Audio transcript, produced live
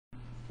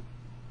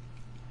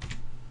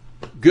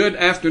Good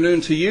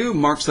afternoon to you.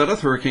 Mark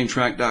Sudduth,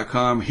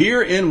 HurricaneTrack.com,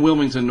 here in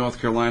Wilmington,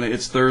 North Carolina.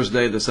 It's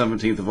Thursday, the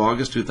 17th of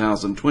August,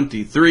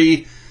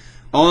 2023.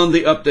 On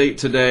the update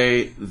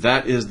today,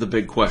 that is the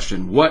big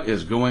question. What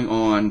is going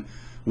on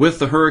with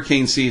the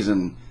hurricane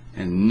season,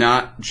 and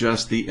not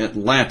just the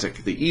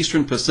Atlantic? The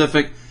Eastern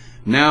Pacific,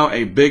 now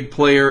a big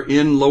player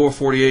in lower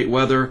 48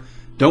 weather.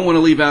 Don't want to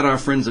leave out our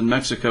friends in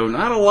Mexico.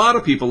 Not a lot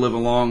of people live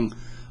along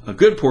a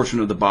good portion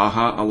of the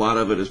Baja. A lot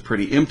of it is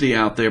pretty empty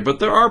out there, but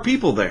there are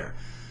people there.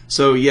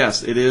 So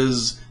yes, it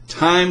is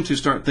time to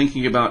start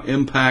thinking about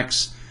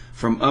impacts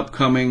from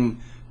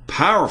upcoming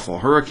powerful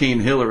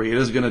Hurricane Hilary. It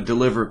is going to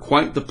deliver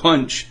quite the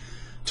punch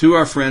to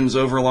our friends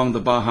over along the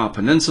Baja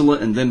Peninsula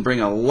and then bring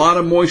a lot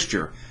of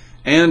moisture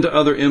and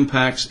other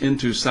impacts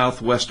into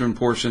southwestern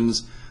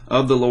portions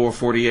of the lower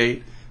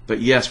 48. But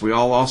yes, we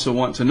all also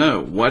want to know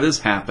what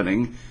is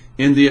happening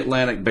in the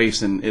Atlantic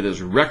Basin. It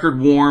is record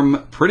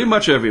warm pretty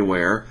much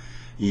everywhere,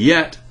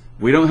 yet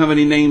we don't have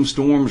any named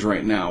storms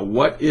right now.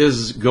 What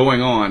is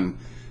going on?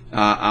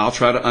 I'll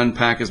try to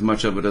unpack as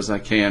much of it as I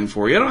can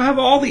for you. I don't have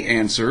all the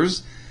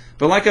answers,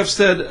 but like I've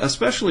said,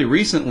 especially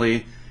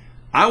recently,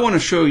 I want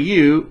to show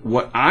you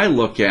what I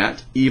look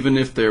at even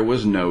if there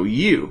was no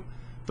you.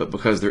 But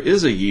because there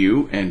is a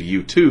you and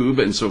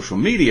YouTube and social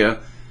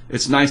media,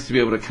 it's nice to be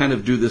able to kind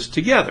of do this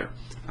together.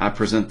 I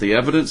present the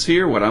evidence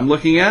here, what I'm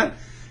looking at,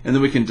 and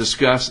then we can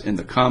discuss in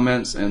the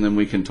comments, and then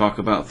we can talk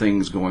about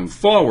things going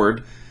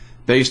forward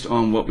based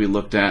on what we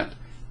looked at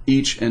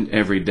each and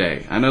every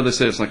day. I know they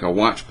say it's like a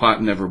watch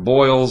pot never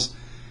boils.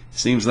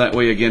 Seems that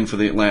way again for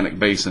the Atlantic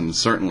Basin,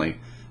 certainly.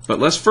 But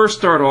let's first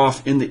start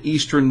off in the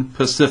Eastern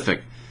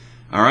Pacific.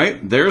 All right,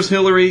 there's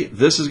Hilary.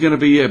 This is going to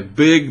be a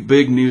big,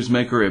 big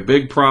newsmaker, a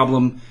big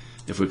problem.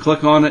 If we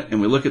click on it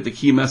and we look at the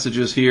key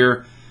messages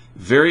here,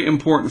 very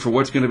important for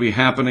what's going to be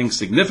happening,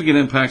 significant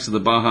impacts to the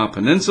Baja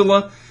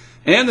Peninsula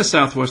and the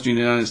southwestern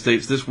United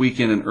States this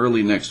weekend and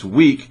early next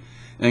week,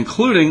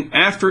 including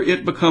after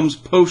it becomes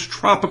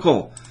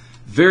post-tropical.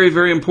 Very,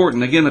 very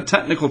important. Again, a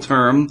technical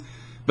term,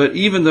 but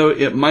even though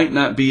it might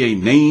not be a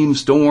named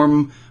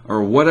storm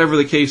or whatever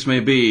the case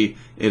may be,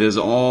 it is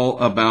all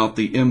about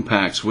the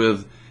impacts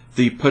with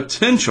the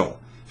potential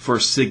for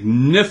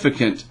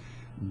significant,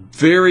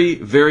 very,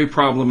 very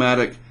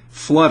problematic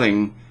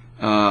flooding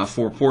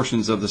for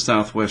portions of the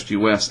southwest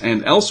U.S.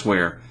 and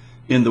elsewhere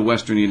in the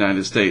western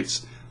United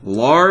States.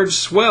 Large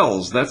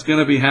swells, that's going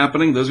to be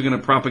happening. Those are going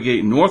to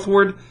propagate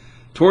northward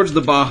towards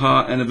the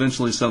Baja and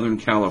eventually Southern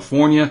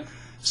California.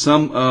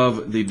 Some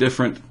of the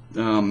different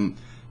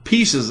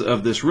pieces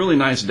of this really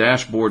nice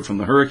dashboard from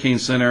the Hurricane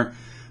Center,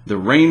 the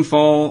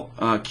rainfall,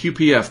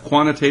 QPF,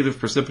 Quantitative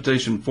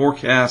Precipitation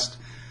Forecast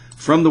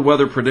from the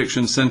Weather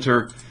Prediction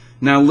Center.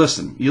 Now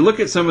listen, you look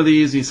at some of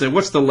these and you say,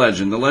 what's the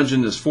legend? The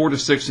legend is 4 to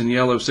 6 in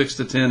yellow, 6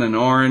 to 10 in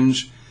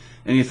orange.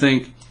 And you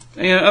think,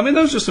 yeah, I mean,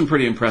 those are some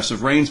pretty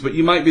impressive rains, but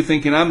you might be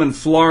thinking, I'm in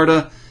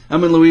Florida,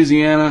 I'm in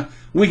Louisiana,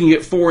 we can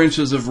get 4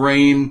 inches of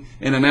rain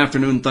in an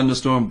afternoon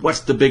thunderstorm.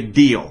 What's the big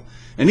deal?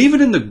 And even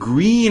in the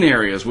green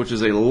areas, which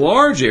is a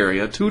large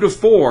area, 2 to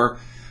 4,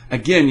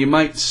 again, you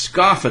might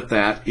scoff at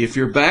that. If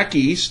you're back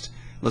east,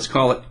 let's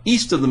call it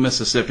east of the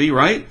Mississippi,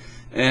 right?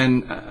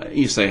 And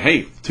you say,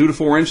 hey, 2 to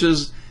 4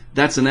 inches,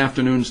 that's an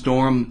afternoon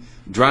storm,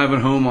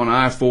 driving home on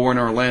I-4 in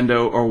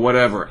Orlando or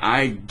whatever.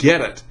 I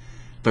get it.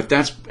 But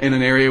that's in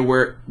an area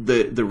where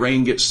the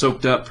rain gets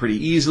soaked up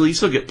pretty easily. You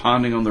still get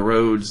ponding on the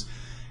roads.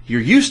 You're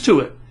used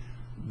to it.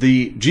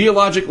 The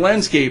geologic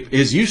landscape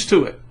is used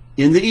to it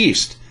in the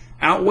east.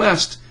 Out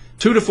west,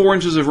 2 to 4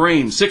 inches of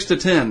rain, 6 to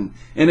 10,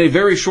 in a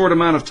very short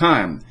amount of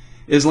time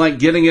is like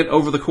getting it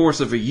over the course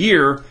of a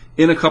year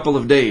in a couple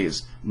of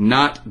days.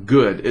 Not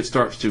good. It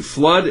starts to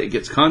flood. It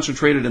gets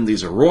concentrated in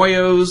these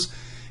arroyos.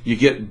 You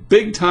get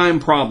big-time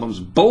problems,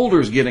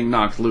 boulders getting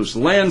knocked loose,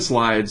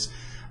 landslides.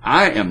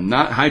 I am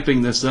not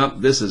hyping this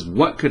up. This is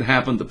what could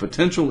happen. The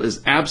potential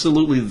is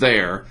absolutely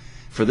there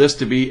for this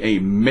to be a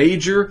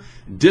major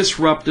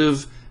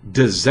disruptive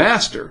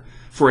disaster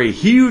for a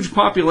huge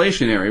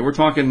population area. We're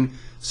talking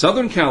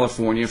Southern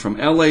California from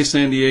LA,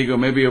 San Diego,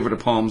 maybe over to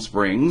Palm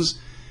Springs,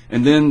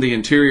 and then the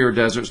interior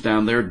deserts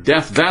down there.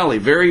 Death Valley,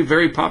 very,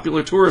 very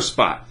popular tourist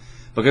spot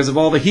because of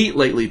all the heat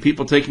lately,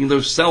 people taking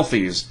those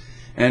selfies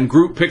and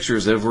group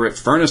pictures over at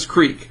Furnace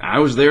Creek. I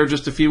was there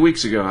just a few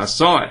weeks ago. I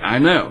saw it. I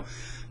know.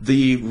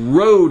 The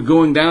road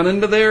going down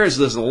into there is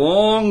this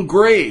long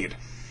grade,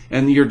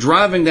 and you're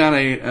driving down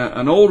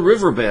an old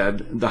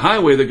riverbed, the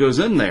highway that goes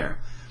in there.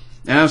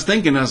 And I was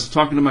thinking, I was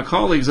talking to my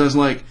colleagues, I was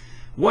like,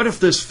 what if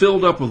this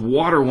filled up with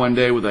water one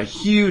day with a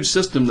huge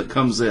system that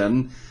comes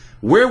in?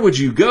 Where would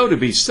you go to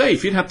be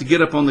safe? You'd have to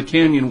get up on the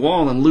canyon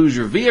wall and lose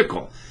your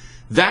vehicle.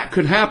 That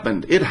could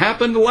happen. It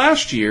happened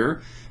last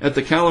year at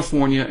the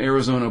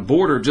California-Arizona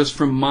border just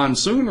from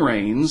monsoon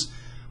rains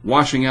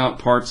washing out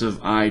parts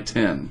of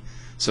I-10.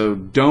 So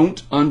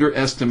don't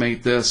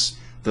underestimate this.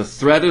 The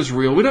threat is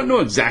real. We don't know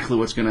exactly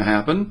what's going to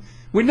happen.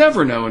 We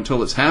never know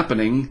until it's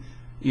happening,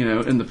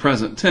 in the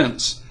present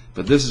tense.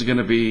 But this is going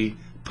to be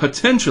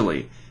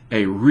potentially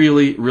a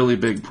really, really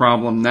big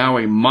problem. Now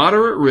a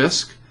moderate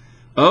risk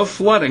of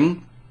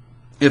flooding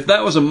If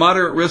that was a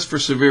moderate risk for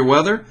severe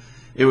weather,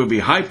 it would be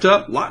hyped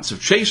up, lots of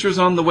chasers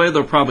on the way.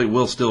 There probably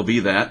will still be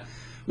that,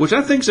 which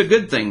I think is a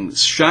good thing,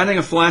 shining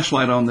a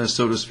flashlight on this,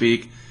 so to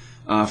speak,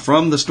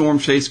 from the storm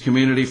chase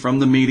community, from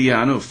the media.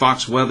 I know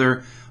Fox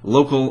Weather,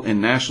 local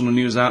and national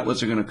news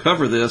outlets are going to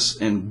cover this,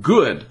 and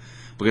good,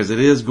 because it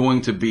is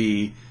going to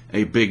be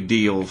a big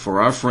deal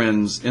for our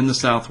friends in the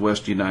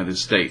southwest United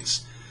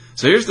States.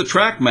 So here's the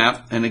track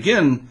map, and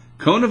again,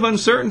 cone of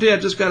uncertainty. I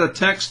just got a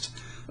text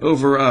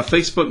over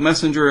Facebook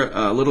Messenger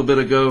a little bit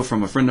ago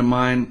from a friend of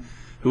mine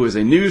who is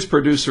a news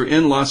producer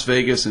in Las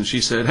Vegas, and she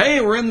said,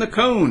 hey, we're in the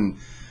cone.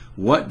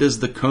 What does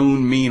the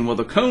cone mean? Well,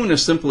 the cone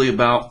is simply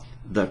about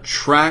the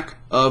track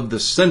of the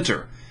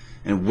center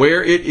and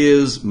where it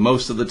is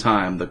most of the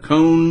time. The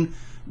cone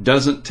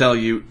doesn't tell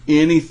you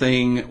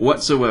anything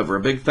whatsoever, a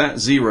big fat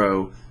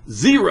zero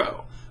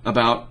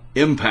about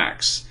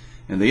impacts.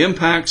 And the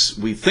impacts,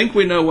 we think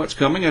we know what's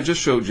coming. I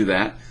just showed you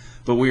that,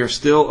 but we are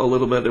still a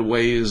little bit a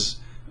ways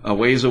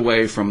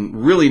away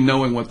from really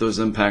knowing what those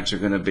impacts are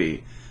going to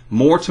be.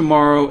 More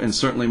tomorrow and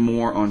certainly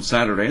more on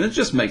Saturday. And it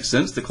just makes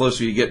sense. The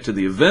closer you get to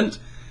the event,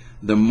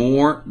 the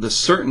more the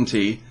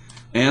certainty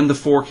and the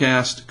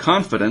forecast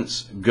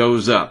confidence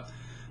goes up.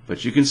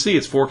 But you can see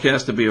it's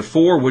forecast to be a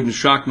 4. Wouldn't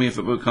shock me if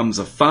it becomes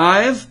a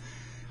 5.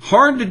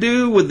 Hard to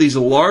do with these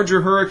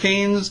larger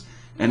hurricanes.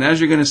 And as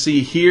you're going to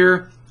see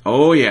here,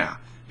 oh yeah,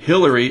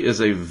 Hilary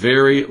is a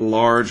very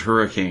large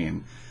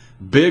hurricane.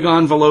 Big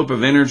envelope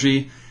of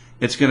energy.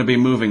 It's going to be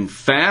moving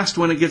fast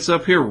when it gets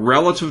up here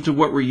relative to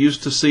what we're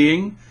used to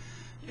seeing.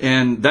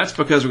 And that's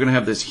because we're going to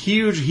have this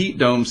huge heat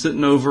dome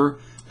sitting over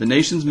the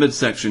nation's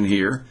midsection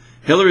here.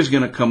 Hilary's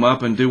going to come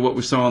up and do what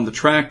we saw on the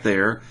track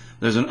there.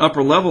 There's an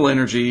upper level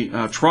energy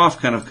trough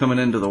kind of coming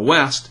into the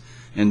west,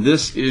 and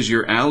this is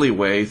your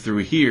alleyway through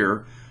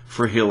here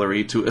for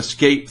Hilary to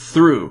escape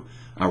through,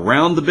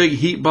 around the big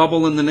heat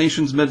bubble in the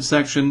nation's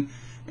midsection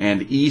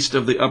and east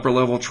of the upper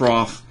level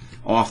trough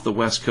off the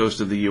west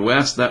coast of the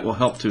U.S. That will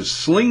help to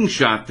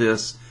slingshot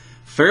this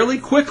fairly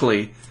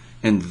quickly,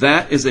 and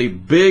that is a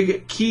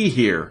big key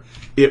here.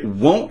 It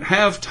won't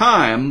have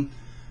time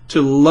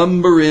to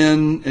lumber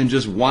in and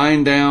just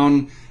wind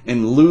down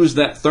and lose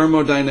that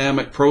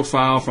thermodynamic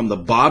profile from the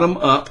bottom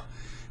up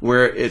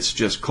where it's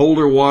just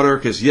colder water,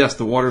 because yes,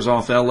 the water's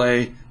off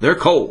LA. They're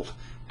cold.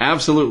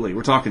 Absolutely.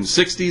 We're talking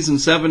 60s and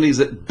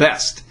 70s at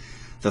best.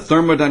 The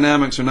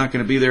thermodynamics are not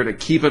going to be there to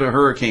keep it a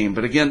hurricane.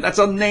 But again, that's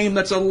a name,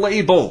 that's a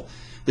label.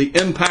 The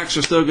impacts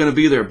are still going to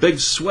be there. Big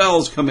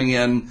swells coming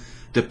in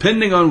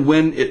depending on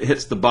when it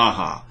hits the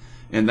Baja.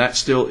 And that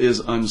still is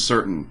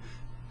uncertain.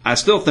 I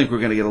still think we're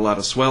going to get a lot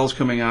of swells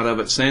coming out of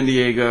it. San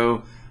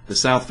Diego, the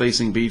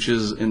south-facing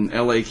beaches in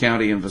LA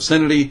County and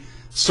vicinity.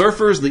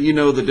 Surfers that you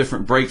know the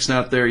different breaks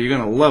out there, you're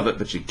going to love it,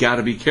 but you got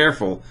to be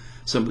careful.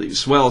 Some of these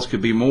swells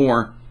could be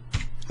more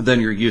than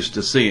you're used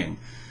to seeing.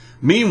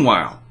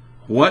 Meanwhile,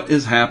 what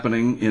is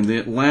happening in the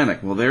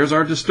Atlantic? Well, there's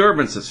our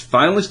disturbance. It's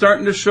finally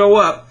starting to show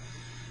up.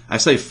 I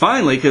say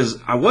finally because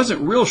I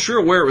wasn't real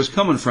sure where it was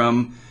coming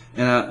from,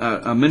 and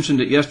I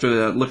mentioned it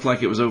yesterday. It looked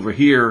like it was over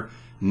here.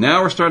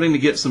 Now we're starting to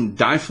get some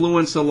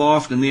diffluence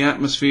aloft in the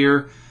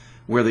atmosphere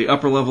where the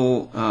upper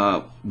level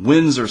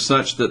winds are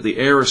such that the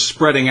air is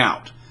spreading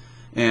out.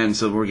 And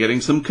so we're getting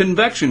some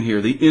convection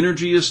here. The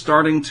energy is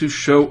starting to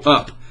show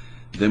up.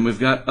 Then we've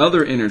got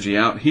other energy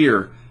out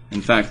here. In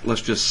fact,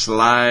 let's just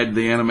slide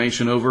the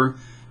animation over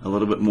a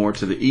little bit more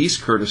to the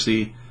east,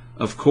 courtesy,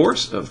 of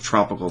course, of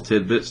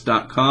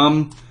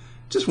tropicaltidbits.com.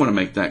 Just want to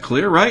make that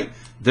clear, right?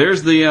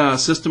 There's the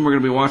system we're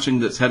going to be watching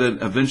that's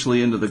headed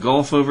eventually into the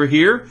Gulf over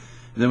here.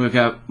 And then we've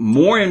got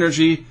more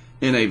energy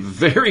in a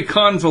very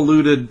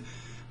convoluted,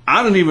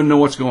 I don't even know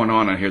what's going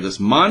on out here. This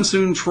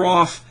monsoon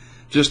trough,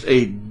 just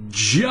a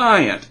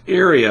giant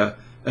area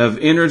of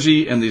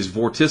energy and these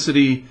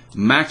vorticity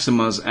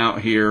maximas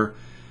out here.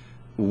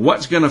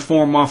 What's going to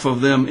form off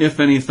of them, if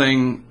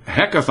anything?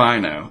 Heck if I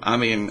know. I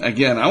mean,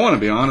 again, I want to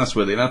be honest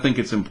with you, and I think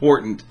it's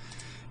important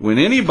when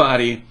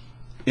anybody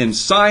in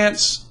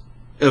science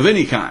of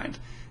any kind,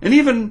 and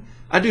even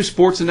I do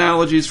sports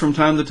analogies from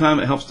time to time.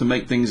 It helps to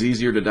make things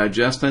easier to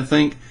digest, I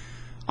think.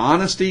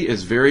 Honesty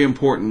is very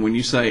important. When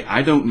you say,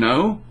 I don't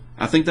know,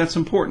 I think that's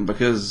important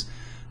because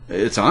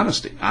it's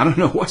honesty. I don't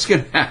know what's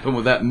going to happen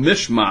with that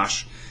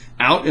mishmash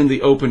out in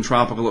the open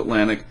tropical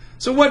Atlantic.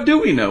 So what do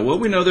we know? Well,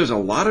 we know there's a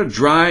lot of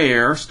dry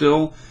air,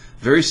 still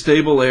very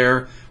stable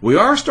air. We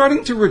are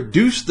starting to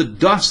reduce the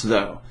dust,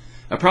 though.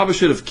 I probably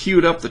should have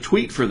queued up the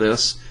tweet for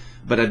this,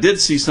 but I did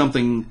see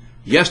something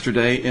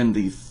yesterday in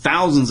the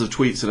thousands of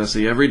tweets that I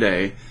see every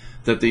day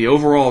that the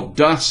overall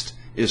dust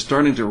is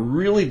starting to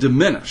really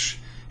diminish.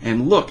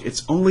 And look,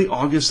 it's only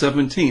August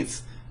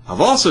 17th.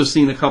 I've also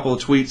seen a couple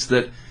of tweets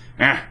that,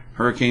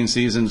 hurricane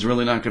season's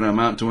really not going to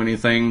amount to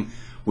anything.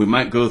 We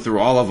might go through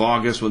all of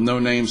August with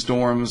no-name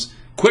storms.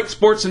 Quick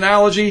sports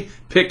analogy,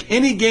 pick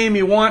any game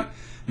you want,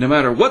 no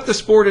matter what the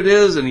sport it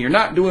is, and you're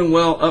not doing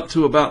well up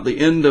to about the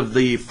end of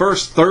the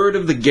first third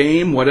of the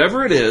game,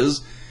 whatever it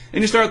is,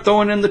 and you start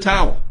throwing in the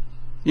towel.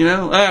 You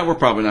know, we're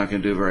probably not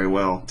going to do very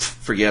well.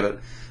 Forget it.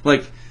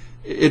 Like,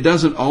 it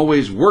doesn't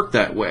always work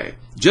that way.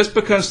 Just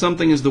because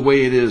something is the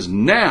way it is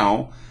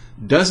now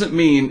doesn't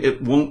mean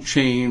it won't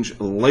change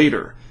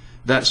later.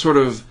 That sort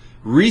of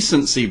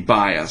recency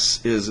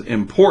bias is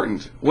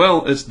important.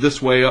 Well, it's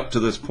this way up to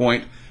this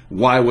point.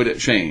 Why would it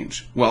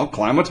change? Well,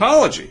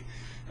 climatology.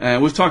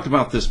 We've talked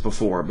about this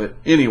before, but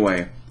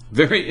anyway,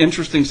 very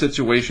interesting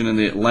situation in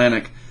the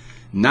Atlantic.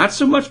 Not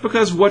so much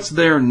because what's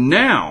there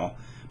now,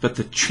 but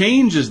the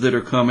changes that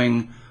are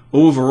coming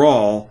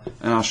overall,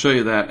 and I'll show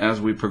you that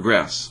as we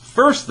progress.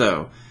 First,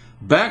 though,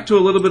 back to a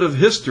little bit of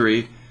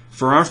history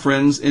for our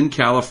friends in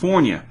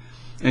California.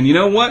 And you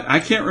know what? I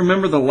can't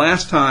remember the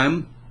last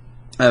time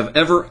I've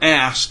ever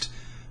asked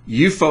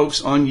you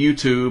folks on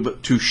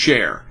YouTube to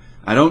share.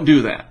 I don't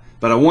do that.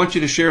 But I want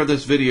you to share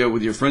this video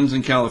with your friends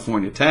in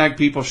California. Tag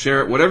people,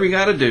 share it, whatever you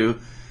got to do.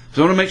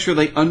 So I want to make sure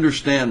they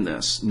understand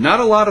this. Not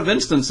a lot of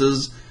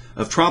instances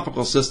of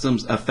tropical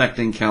systems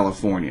affecting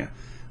California.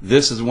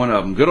 This is one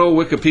of them. Good old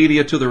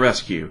Wikipedia to the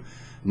rescue.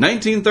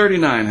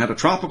 1939 had a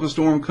tropical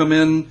storm come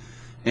in,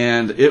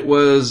 and it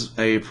was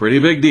a pretty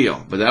big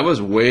deal. But that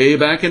was way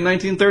back in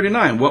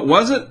 1939. What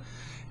was it?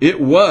 It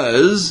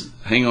was,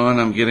 hang on,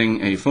 I'm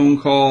getting a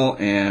phone call,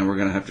 and we're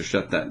going to have to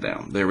shut that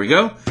down. There we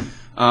go.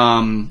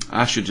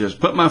 I should just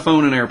put my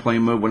phone in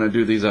airplane mode when I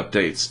do these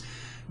updates.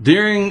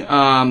 During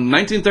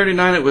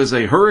 1939, it was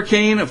a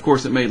hurricane. Of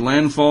course, it made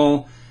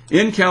landfall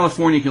in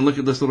California. You can look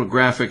at this little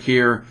graphic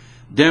here.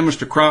 Damage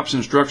to crops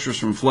and structures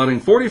from flooding.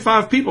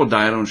 45 people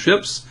died on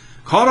ships,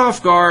 caught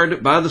off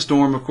guard by the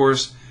storm. Of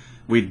course,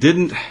 we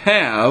didn't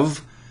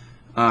have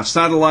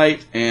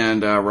satellite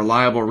and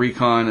reliable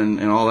recon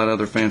and all that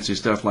other fancy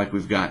stuff like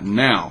we've got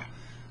now.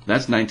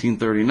 That's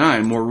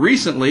 1939. More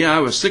recently, I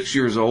was 6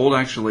 years old,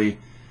 actually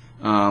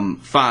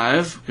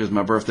 5, because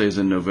my birthday is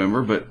in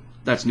November, but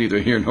that's neither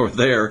here nor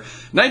there.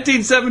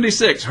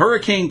 1976,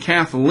 Hurricane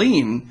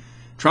Kathleen,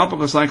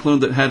 tropical cyclone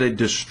that had a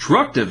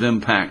destructive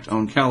impact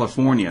on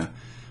California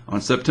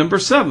on September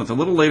 7th, a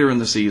little later in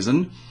the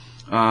season.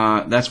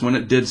 That's when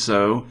it did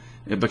so.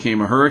 It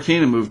became a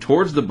hurricane and moved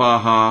towards the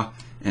Baja,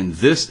 and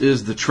this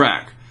is the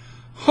track.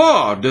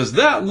 Oh, does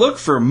that look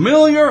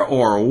familiar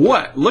or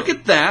what? Look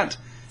at that,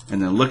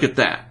 and then look at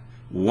that.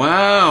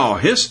 Wow,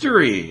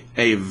 history,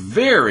 a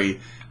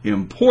very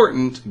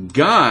important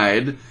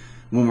guide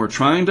when we're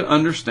trying to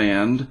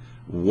understand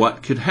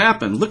what could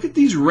happen. Look at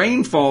these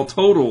rainfall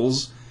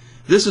totals.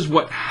 This is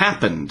what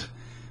happened.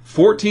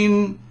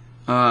 14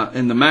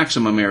 in the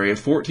maximum area,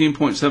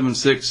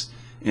 14.76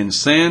 in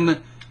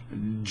San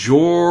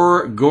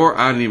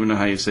I don't even know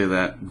how you say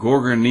that.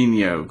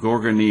 Gorgonio.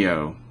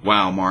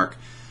 Wow, Mark.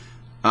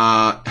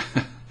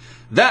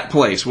 That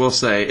place, we'll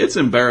say. It's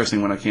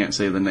embarrassing when I can't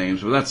say the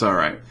names, but that's all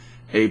right.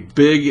 A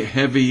big,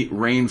 heavy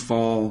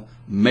rainfall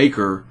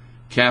maker,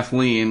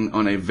 Kathleen,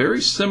 on a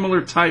very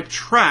similar type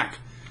track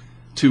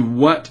to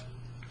what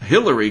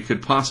Hilary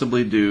could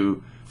possibly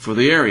do for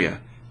the area.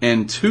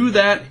 And to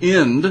that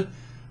end,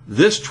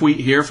 this tweet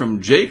here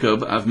from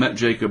Jacob, I've met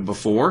Jacob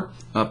before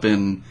up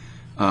in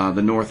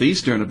the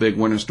Northeast during a big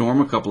winter storm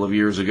a couple of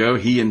years ago.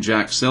 He and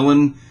Jack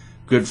Sillen,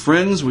 good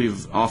friends.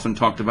 We've often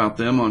talked about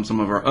them on some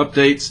of our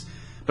updates.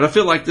 But I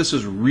feel like this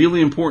is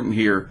really important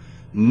here.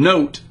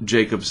 Note,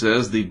 Jacob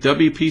says, the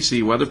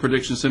WPC Weather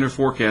Prediction Center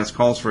forecast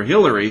calls for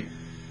Hilary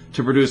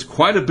to produce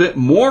quite a bit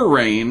more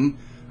rain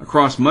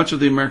across much of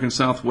the American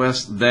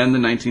Southwest than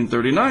the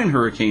 1939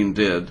 hurricane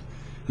did.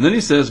 And then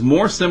he says,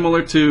 more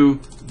similar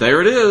to,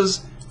 there it is,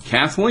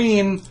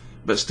 Kathleen,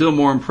 but still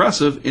more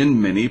impressive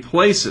in many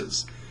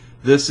places.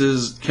 This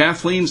is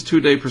Kathleen's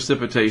 2-day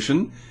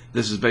precipitation.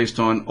 This is based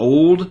on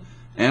old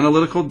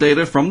analytical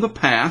data from the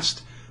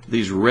past.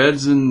 These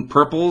reds and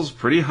purples,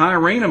 pretty high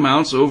rain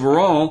amounts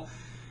overall.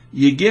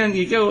 You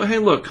go, hey,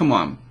 look, come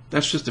on.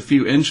 That's just a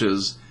few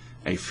inches.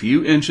 A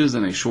few inches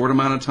in a short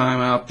amount of time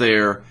out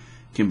there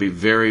can be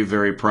very,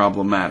 very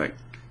problematic.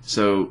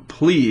 So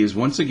please,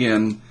 once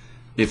again,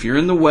 if you're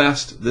in the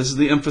West, this is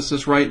the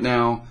emphasis right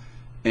now,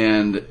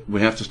 and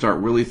we have to start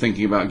really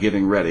thinking about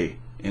getting ready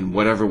in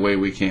whatever way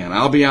we can.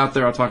 I'll be out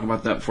there. I'll talk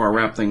about that before I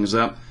wrap things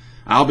up.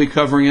 I'll be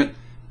covering it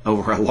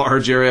over a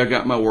large area. I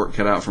got my work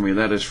cut out for me,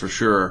 that is for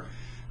sure.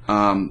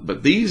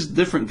 But these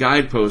different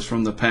guideposts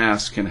from the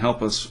past can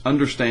help us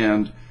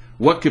understand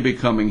what could be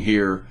coming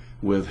here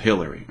with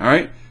Hilary. All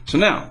right? So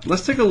now,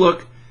 let's take a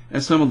look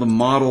at some of the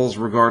models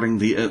regarding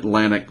the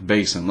Atlantic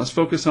Basin. Let's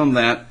focus on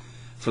that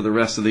for the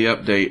rest of the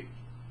update.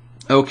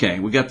 Okay,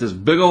 we got this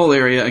big old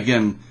area.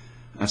 Again,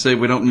 I say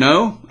we don't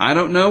know. I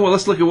don't know. Well,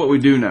 let's look at what we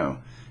do know.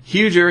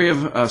 Huge area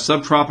of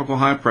subtropical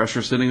high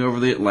pressure sitting over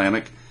the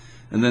Atlantic.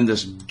 And then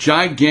this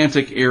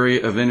gigantic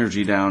area of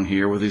energy down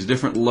here with these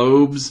different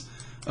lobes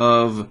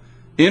of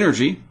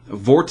energy, of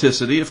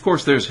vorticity. Of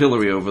course, there's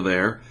Hilary over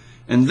there.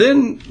 And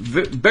then,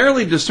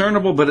 barely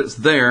discernible, but it's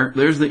there.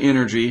 There's the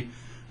energy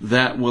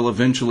that will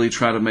eventually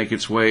try to make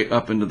its way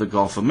up into the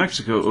Gulf of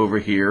Mexico over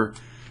here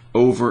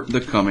over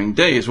the coming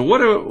days.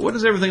 Well, what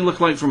does everything look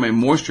like from a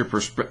moisture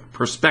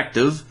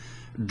perspective?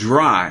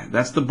 Dry.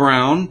 That's the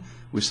brown.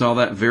 We saw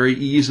that very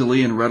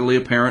easily and readily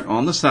apparent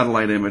on the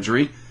satellite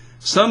imagery.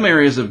 Some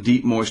areas of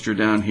deep moisture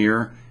down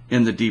here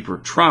in the deeper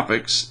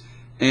tropics.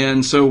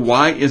 And so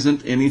why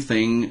isn't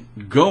anything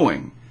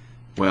going?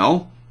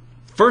 Well,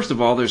 first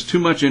of all, there's too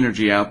much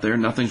energy out there.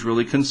 Nothing's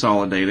really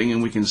consolidating.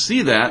 And we can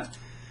see that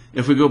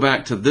if we go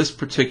back to this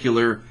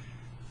particular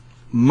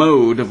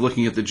mode of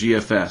looking at the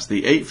GFS,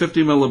 the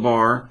 850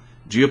 millibar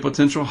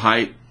geopotential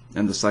height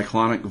and the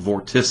cyclonic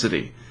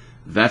vorticity.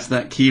 That's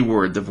that key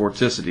word, the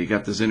vorticity. You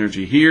got this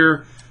energy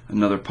here,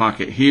 another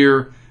pocket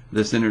here,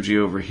 this energy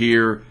over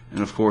here,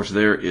 and of course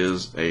there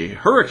is a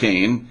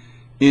hurricane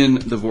in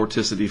the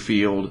vorticity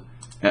field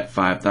at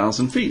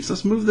 5,000 feet. So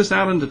let's move this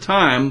out into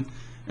time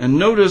and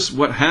notice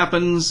what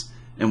happens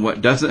and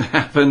what doesn't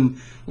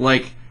happen.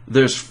 Like,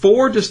 there's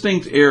 4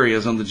 distinct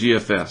areas on the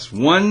GFS.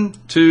 1,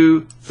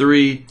 2,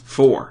 3,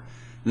 4.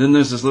 And then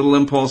there's this little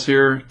impulse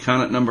here,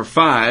 count at number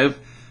 5,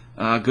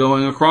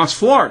 going across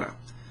Florida.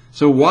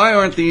 So why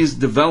aren't these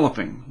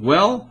developing?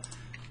 Well,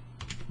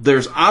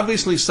 there's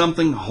obviously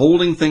something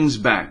holding things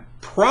back.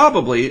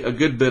 Probably a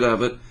good bit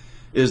of it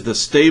is the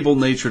stable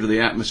nature to the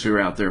atmosphere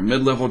out there.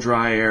 Mid-level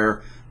dry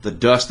air, the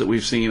dust that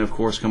we've seen, of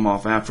course, come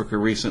off Africa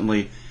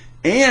recently,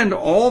 and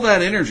all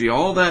that energy,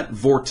 all that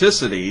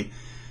vorticity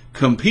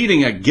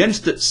competing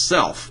against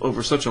itself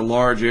over such a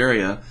large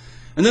area.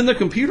 And then the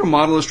computer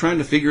model is trying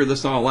to figure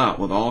this all out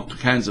with all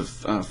kinds of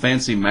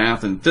fancy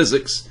math and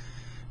physics,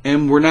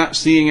 and we're not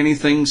seeing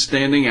anything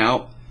standing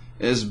out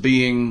as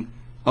being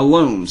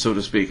alone, so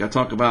to speak. I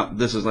talk about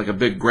this as like a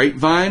big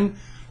grapevine.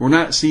 We're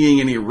not seeing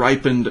any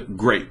ripened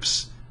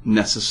grapes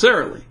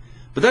necessarily,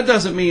 but that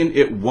doesn't mean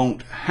it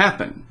won't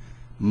happen.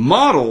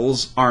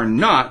 Models are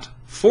not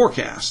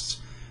forecasts.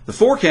 The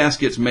forecast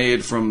gets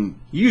made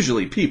from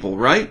usually people,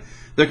 right?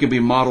 There can be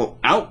model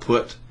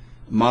output,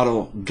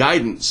 model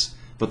guidance,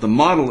 but the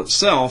model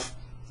itself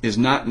is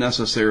not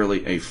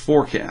necessarily a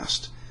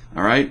forecast,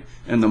 all right?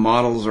 And the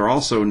models are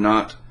also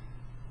not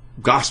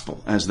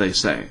gospel, as they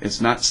say.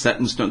 It's not set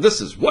in stone. This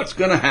is what's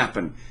going to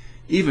happen.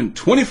 Even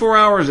 24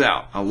 hours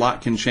out, a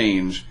lot can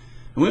change.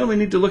 And we only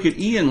need to look at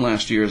Ian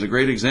last year as a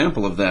great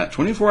example of that.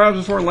 24 hours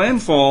before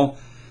landfall,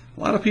 a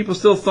lot of people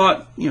still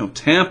thought,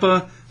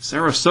 Tampa,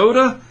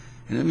 Sarasota,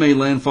 and it may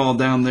landfall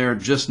down there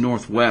just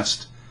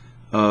northwest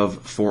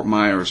of Fort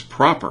Myers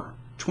proper.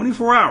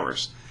 24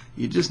 hours.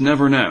 You just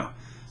never know.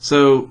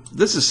 So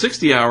this is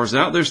 60 hours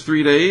out. There's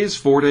 3 days,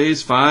 4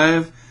 days,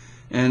 5,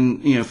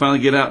 and finally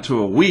get out to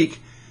a week.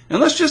 And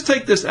let's just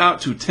take this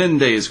out to 10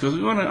 days because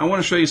I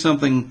want to show you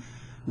something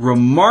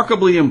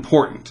remarkably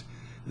important.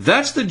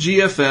 That's the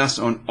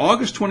GFS on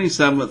August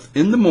 27th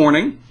in the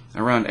morning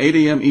around 8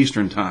 a.m.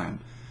 Eastern Time.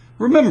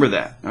 Remember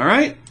that, all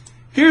right?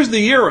 Here's the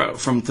Euro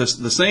from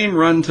the same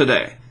run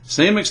today.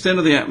 Same extent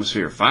of the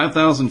atmosphere,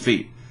 5,000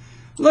 feet.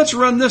 Let's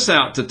run this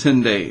out to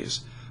 10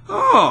 days.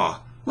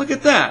 Oh, look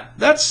at that.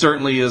 That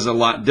certainly is a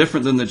lot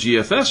different than the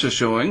GFS is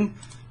showing.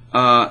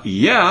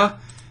 Yeah.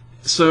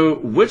 So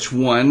which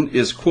one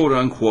is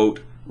quote-unquote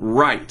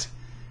right?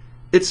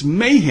 It's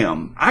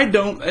mayhem.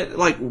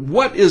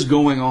 What is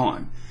going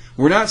on?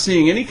 We're not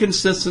seeing any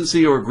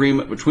consistency or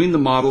agreement between the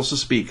models to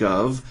speak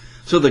of,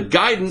 so the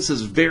guidance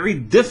is very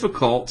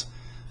difficult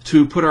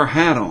to put our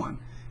hat on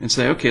and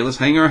say, okay, let's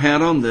hang our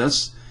hat on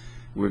this.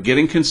 We're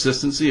getting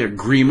consistency,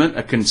 agreement,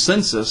 a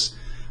consensus.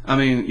 I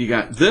mean, you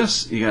got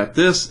this,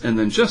 and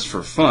then just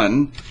for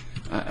fun,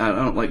 I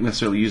don't like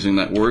necessarily using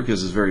that word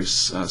because it's very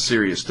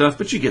serious stuff,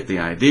 but you get the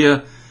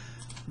idea.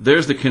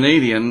 There's the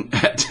Canadian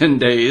at 10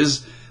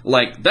 days.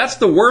 That's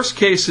the worst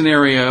case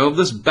scenario.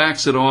 This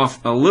backs it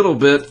off a little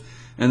bit,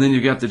 and then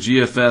you got the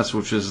GFS,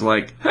 which is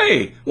like,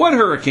 hey, one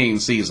hurricane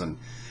season.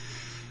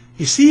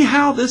 You see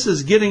how this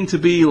is getting to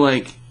be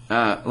like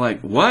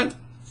what?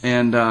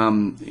 And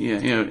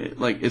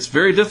it's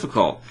very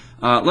difficult.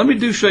 Let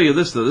me show you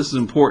this though. This is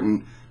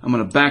important. I'm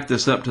going to back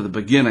this up to the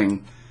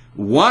beginning.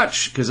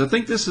 Watch, because I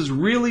think this is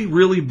really,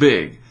 really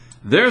big.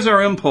 There's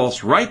our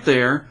impulse right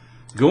there,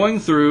 going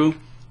through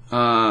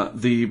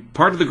the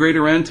part of the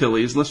Greater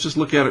Antilles. Let's just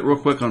look at it real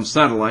quick on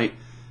satellite.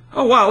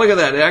 Oh wow, look at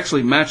that! It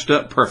actually matched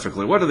up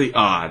perfectly. What are the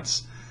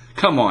odds?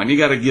 Come on, you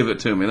got to give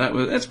it to me.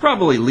 That's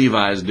probably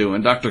Levi's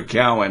doing. Dr.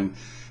 Cowan,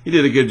 he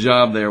did a good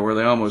job there, where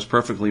they almost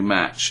perfectly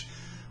match.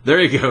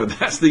 There you go.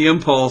 That's the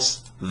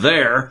impulse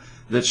there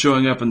that's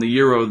showing up in the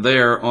Euro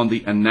there on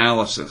the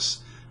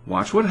analysis.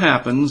 Watch what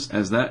happens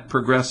as that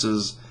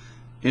progresses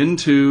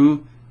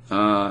into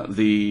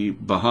the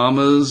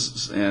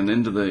Bahamas and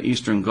into the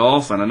Eastern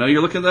Gulf. And I know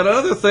you're looking at that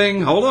other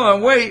thing. Hold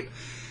on, wait.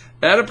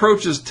 That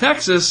approaches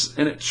Texas,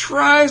 and it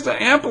tries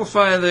to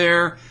amplify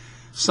there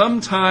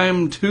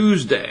sometime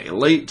Tuesday,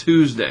 late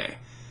Tuesday.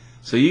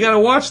 So you got to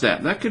watch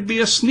that. That could be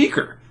a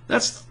sneaker.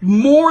 That's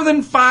more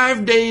than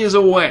 5 days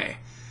away.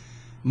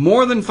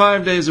 More than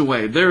 5 days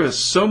away. There is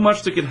so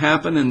much that could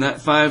happen in that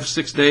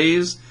 5-6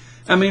 days.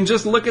 I mean,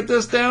 just look at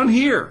this down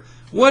here.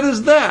 What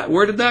is that?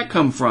 Where did that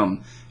come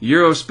from?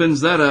 Euro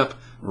spins that up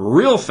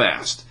real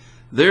fast.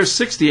 There's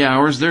 60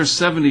 hours. There's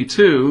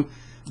 72.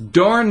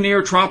 Darn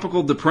near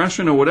tropical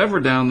depression or whatever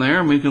down there.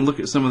 And we can look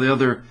at some of the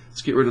other.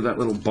 Let's get rid of that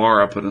little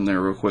bar I put in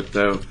there real quick,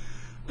 though.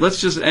 Let's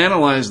just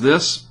analyze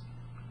this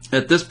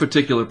at this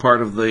particular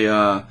part of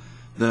the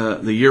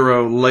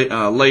Euro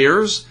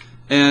layers.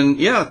 And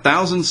yeah,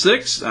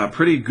 1006,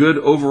 pretty good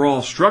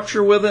overall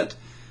structure with it.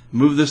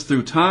 Move this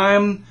through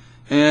time.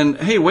 And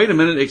hey, wait a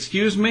minute,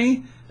 excuse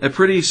me. A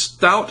pretty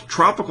stout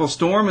tropical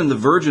storm in the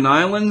Virgin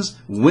Islands.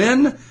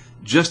 When?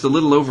 Just a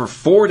little over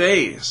 4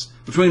 days.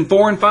 Between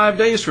 4 and 5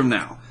 days from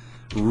now.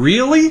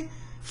 Really?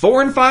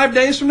 4 and 5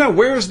 days from now?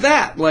 Where's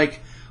that? Like,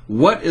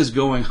 what is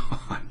going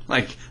on?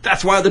 Like,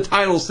 that's why the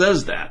title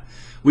says that.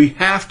 We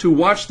have to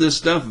watch this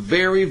stuff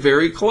very,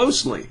 very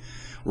closely.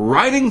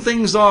 Writing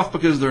things off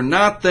because they're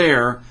not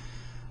there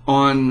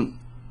on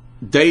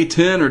day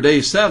 10 or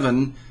day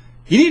 7,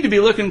 you need to be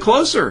looking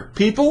closer,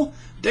 people.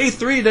 Day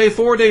 3, day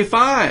 4, day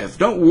 5.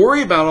 Don't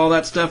worry about all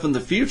that stuff in the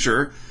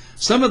future.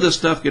 Some of this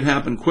stuff could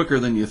happen quicker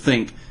than you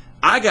think.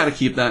 I got to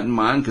keep that in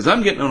mind because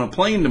I'm getting on a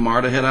plane tomorrow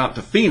to head out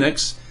to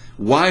Phoenix.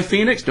 Why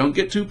Phoenix? Don't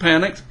get too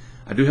panicked.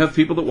 I do have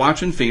people that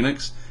watch in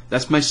Phoenix.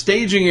 That's my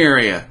staging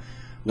area.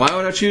 Why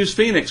would I choose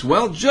Phoenix?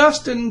 Well,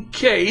 just in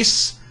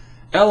case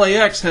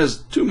LAX has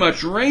too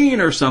much rain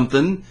or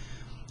something,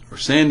 or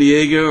San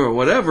Diego or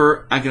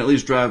whatever, I can at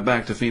least drive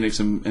back to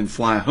Phoenix and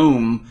fly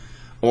home.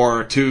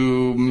 Or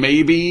to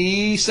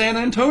maybe San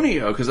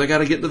Antonio, because I got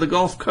to get to the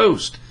Gulf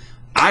Coast.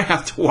 I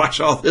have to watch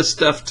all this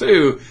stuff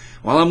too.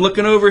 While I'm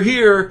looking over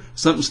here,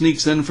 something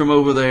sneaks in from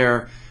over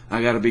there.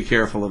 I got to be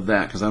careful of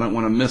that, because I don't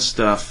want to miss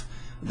stuff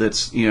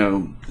that's,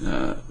 hitting,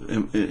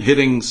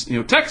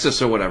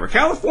 Texas or whatever.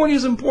 California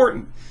is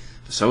important.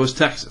 So is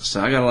Texas.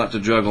 So I got a lot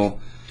to juggle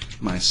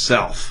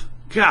myself.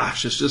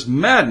 Gosh, it's just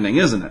maddening,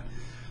 isn't it?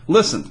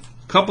 Listen,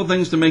 a couple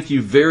things to make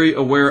you very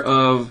aware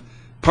of.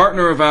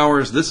 Partner of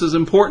ours, this is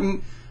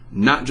important,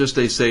 not just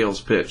a sales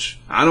pitch.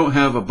 I don't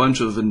have a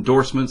bunch of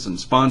endorsements and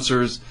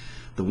sponsors.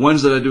 The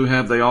ones that I do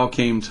have, they all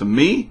came to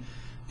me,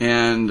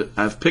 and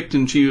I've picked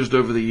and chosen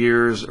over the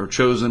years, or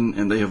chosen,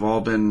 and they have all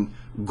been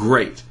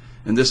great.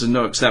 And this is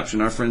no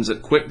exception. Our friends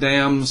at Quick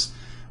Dams,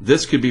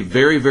 this could be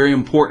very, very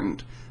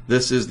important.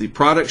 This is the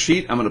product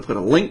sheet. I'm going to put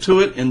a link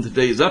to it in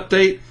today's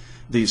update.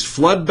 These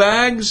flood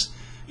bags,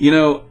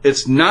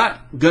 it's not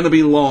going to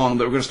be long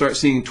that we're going to start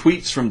seeing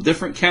tweets from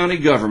different county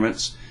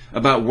governments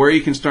about where you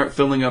can start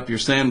filling up your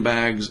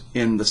sandbags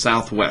in the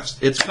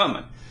Southwest. It's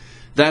coming.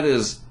 That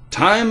is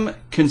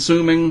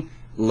time-consuming,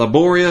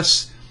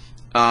 laborious.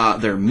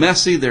 They're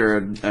messy. They're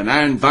an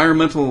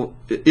environmental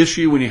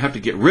issue when you have to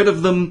get rid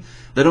of them.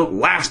 They don't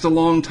last a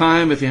long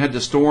time if you had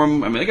to store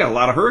them. I mean, they got a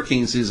lot of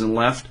hurricane season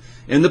left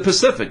in the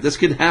Pacific. This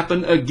could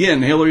happen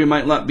again. Hilary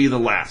might not be the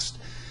last.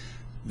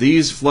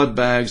 These flood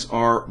bags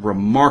are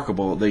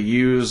remarkable. They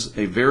use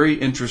a very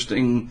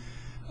interesting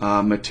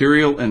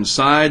material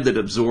inside that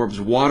absorbs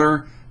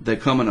water. They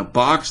come in a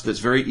box that's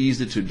very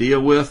easy to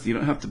deal with. You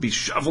don't have to be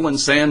shoveling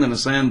sand in a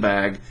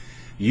sandbag.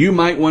 You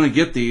might want to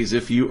get these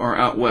if you are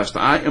out west.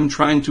 I am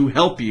trying to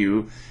help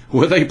you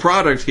with a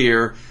product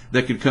here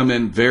that could come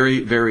in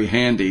very, very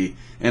handy.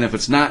 And if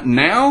it's not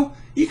now,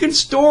 you can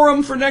store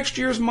them for next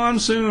year's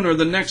monsoon or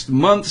the next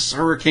month's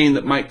hurricane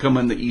that might come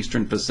in the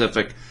eastern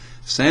Pacific.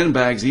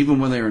 Sandbags, even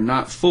when they are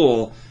not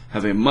full,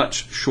 have a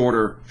much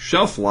shorter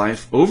shelf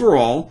life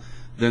overall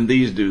than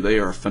these do. They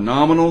are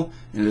phenomenal,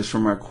 and it is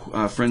from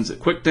our friends at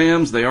Quick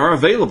Dams. They are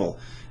available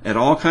at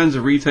all kinds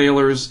of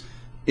retailers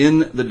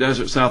in the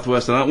desert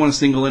Southwest. I don't want to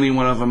single any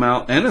one of them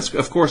out, and it's,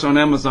 of course, on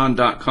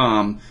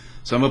Amazon.com.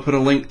 So I'm going to put a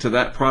link to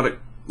that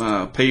product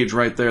page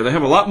right there. They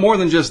have a lot more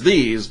than just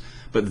these,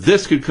 but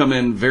this could come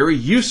in very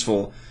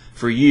useful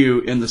for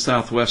you in the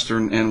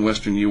southwestern and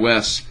western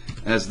U.S.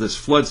 as this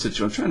flood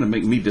situation. I'm trying to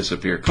make me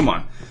disappear. Come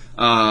on.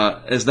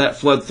 As that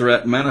flood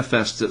threat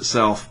manifests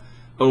itself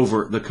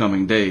over the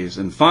coming days.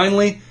 And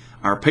finally,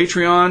 our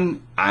Patreon.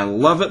 I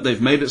love it.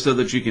 They've made it so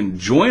that you can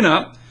join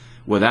up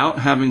without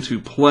having to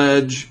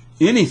pledge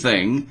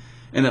anything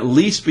and at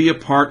least be a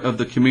part of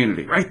the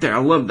community. Right there. I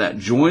love that.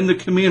 Join the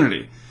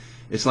community.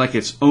 It's like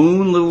its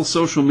own little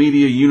social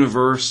media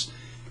universe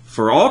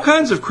for all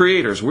kinds of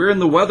creators. We're in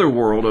the weather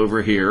world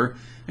over here,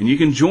 and you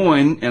can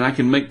join, and I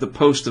can make the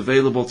post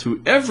available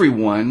to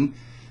everyone,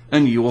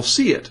 and you will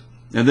see it.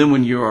 And then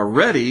when you are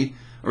ready,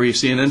 or you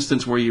see an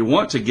instance where you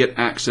want to get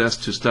access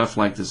to stuff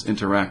like this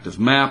interactive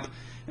map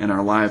and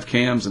our live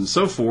cams and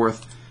so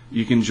forth,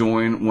 you can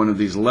join one of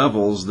these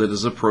levels that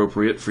is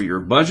appropriate for your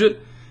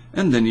budget,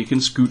 and then you can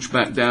scooch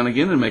back down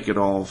again and make it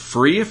all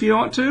free if you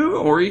want to,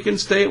 or you can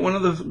stay at one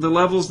of the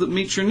levels that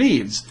meets your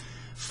needs.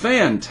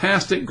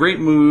 Fantastic, great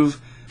move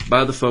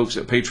by the folks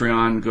at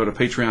Patreon. Go to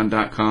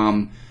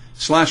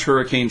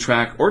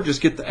patreon.com/HurricaneTrack, or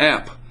just get the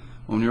app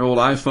on your old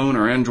iPhone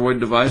or Android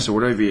device or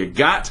whatever you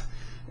got,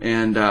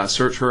 and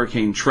search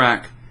Hurricane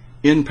Track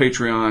in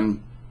Patreon,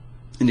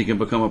 and you can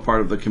become a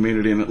part of the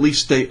community and at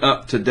least stay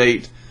up to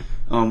date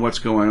on what's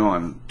going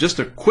on. Just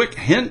a quick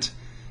hint,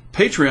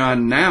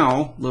 Patreon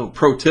now, little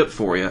pro tip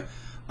for you,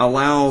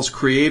 allows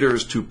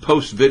creators to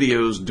post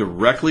videos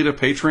directly to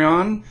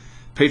Patreon.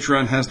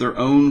 Patreon has their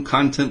own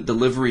content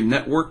delivery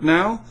network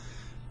now,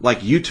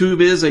 like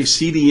YouTube is a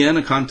CDN,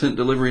 a content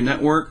delivery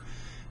network.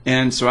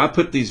 And so I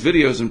put these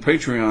videos in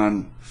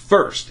Patreon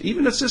first,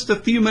 even if it's just a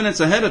few minutes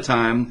ahead of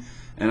time,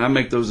 and I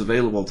make those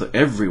available to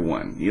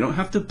everyone. You don't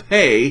have to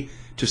pay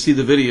to see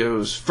the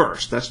videos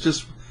first. That's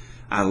just,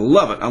 I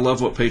love it. I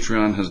love what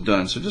Patreon has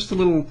done. So just a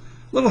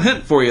little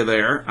hint for you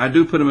there. I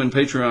do put them in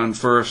Patreon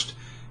first.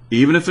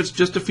 Even if it's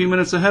just a few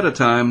minutes ahead of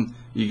time,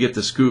 you get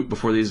the scoop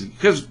before these.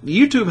 Because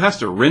YouTube has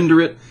to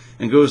render it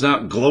and goes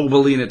out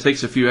globally, and it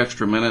takes a few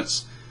extra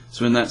minutes.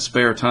 So in that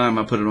spare time,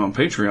 I put it on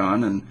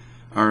Patreon, and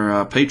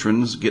our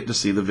patrons get to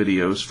see the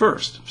videos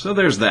first. So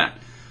there's that.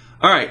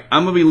 All right,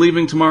 I'm going to be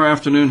leaving tomorrow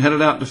afternoon,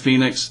 headed out to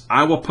Phoenix.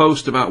 I will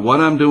post about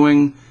what I'm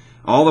doing,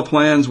 all the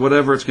plans,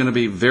 whatever. It's going to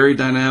be very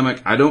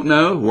dynamic. I don't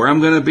know where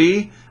I'm going to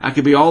be. I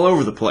could be all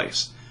over the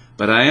place.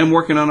 But I am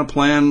working on a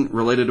plan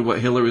related to what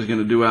Hilary is going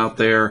to do out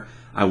there.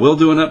 I will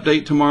do an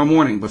update tomorrow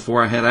morning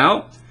before I head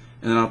out,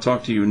 and then I'll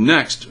talk to you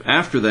next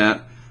after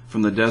that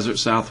from the desert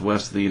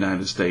southwest of the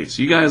United States.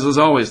 You guys, as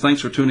always,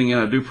 thanks for tuning in.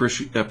 I do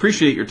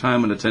appreciate your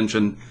time and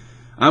attention.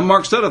 I'm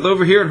Mark Sudduth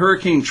over here at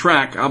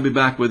HurricaneTrack. I'll be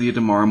back with you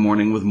tomorrow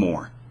morning with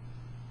more.